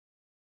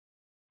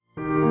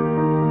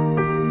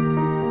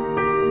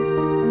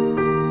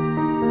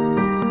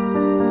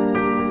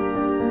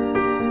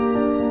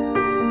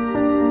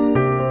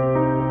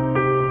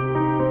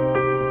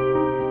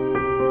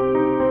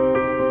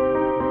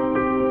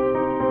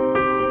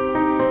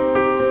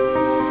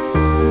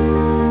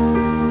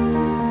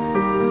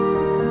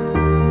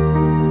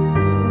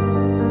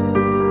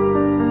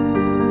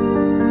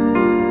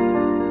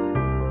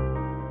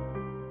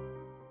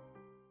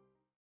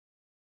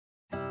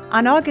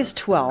On August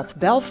 12th,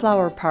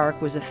 Bellflower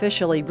Park was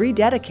officially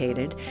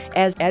rededicated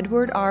as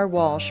Edward R.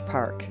 Walsh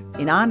Park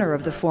in honor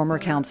of the former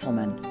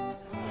councilman.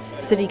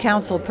 City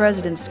Council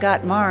President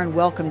Scott Marn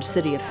welcomed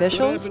city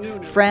officials,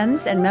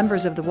 friends, and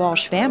members of the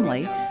Walsh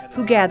family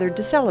who gathered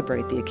to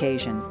celebrate the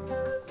occasion.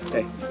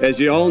 As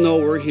you all know,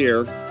 we're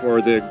here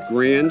for the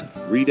grand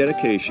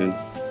rededication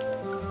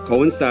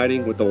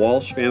coinciding with the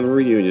Walsh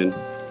family reunion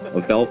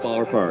of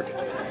Bellflower Park.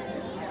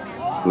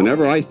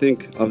 Whenever I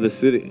think of the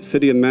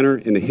city of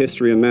Mentor and the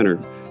history of Mentor,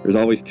 there's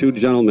always two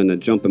gentlemen that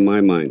jump in my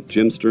mind,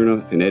 Jim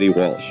Struna and Eddie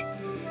Walsh.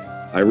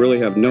 I really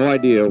have no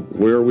idea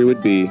where we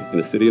would be in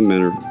the city of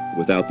Mentor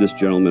without this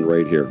gentleman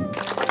right here.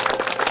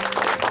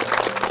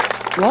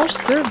 Walsh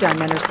served on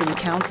Mentor City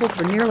Council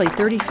for nearly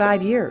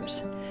 35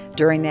 years.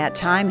 During that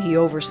time, he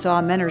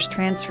oversaw Mentor's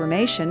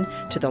transformation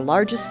to the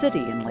largest city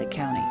in Lake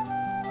County.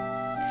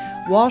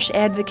 Walsh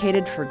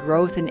advocated for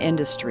growth in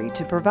industry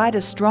to provide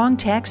a strong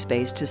tax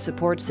base to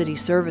support city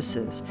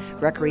services,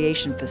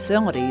 recreation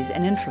facilities,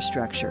 and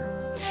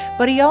infrastructure.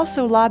 But he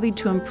also lobbied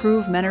to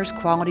improve Mentor's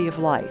quality of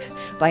life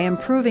by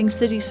improving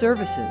city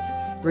services,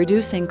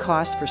 reducing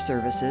costs for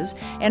services,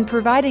 and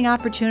providing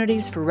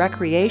opportunities for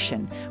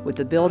recreation with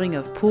the building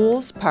of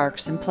pools,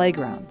 parks, and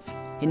playgrounds.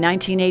 In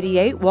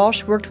 1988,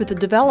 Walsh worked with the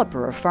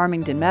developer of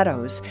Farmington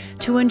Meadows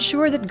to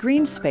ensure that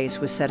green space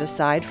was set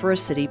aside for a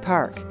city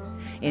park.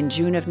 In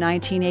June of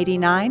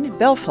 1989,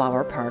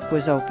 Bellflower Park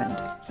was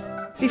opened.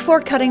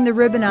 Before cutting the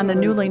ribbon on the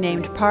newly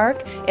named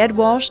park, Ed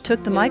Walsh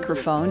took the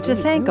microphone to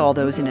thank all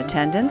those in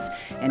attendance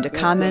and to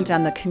comment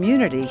on the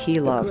community he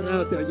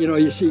loves. You know,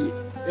 you see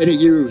Eddie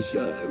Hughes,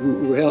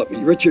 who helped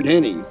me, Richard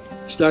Henning,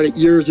 started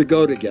years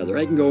ago together.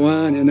 I can go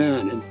on,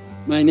 and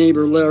my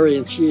neighbor Larry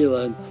and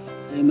Sheila,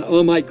 and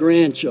all my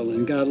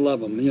grandchildren, God love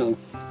them, you know.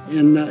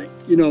 And,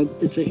 you know,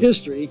 it's a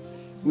history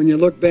when you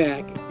look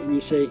back and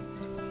you say,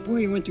 boy,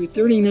 you went through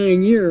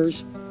 39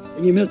 years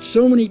and you met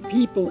so many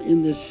people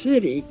in this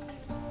city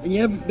and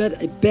you haven't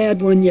met a bad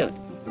one yet.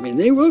 I mean,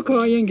 they will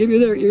call you and give you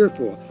their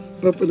earful,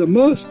 but for the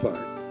most part,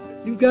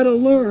 you've got to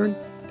learn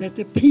that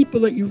the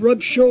people that you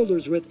rub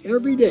shoulders with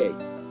every day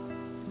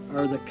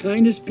are the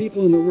kindest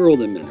people in the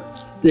world in Mentor.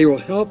 They will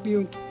help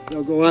you.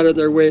 They'll go out of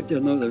their way if they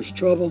know there's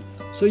trouble.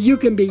 So you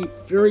can be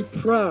very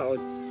proud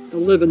to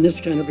live in this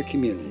kind of a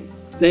community.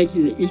 Thank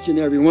you to each and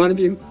every one of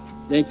you.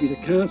 Thank you to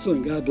Council,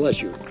 and God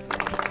bless you.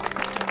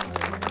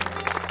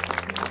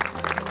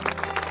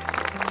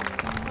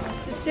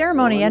 The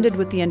ceremony ended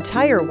with the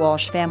entire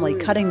Walsh family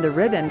cutting the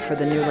ribbon for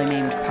the newly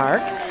named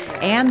park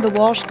and the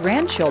Walsh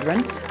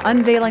grandchildren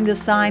unveiling the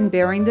sign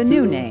bearing the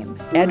new name,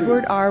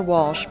 Edward R.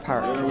 Walsh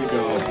Park. There we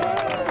go.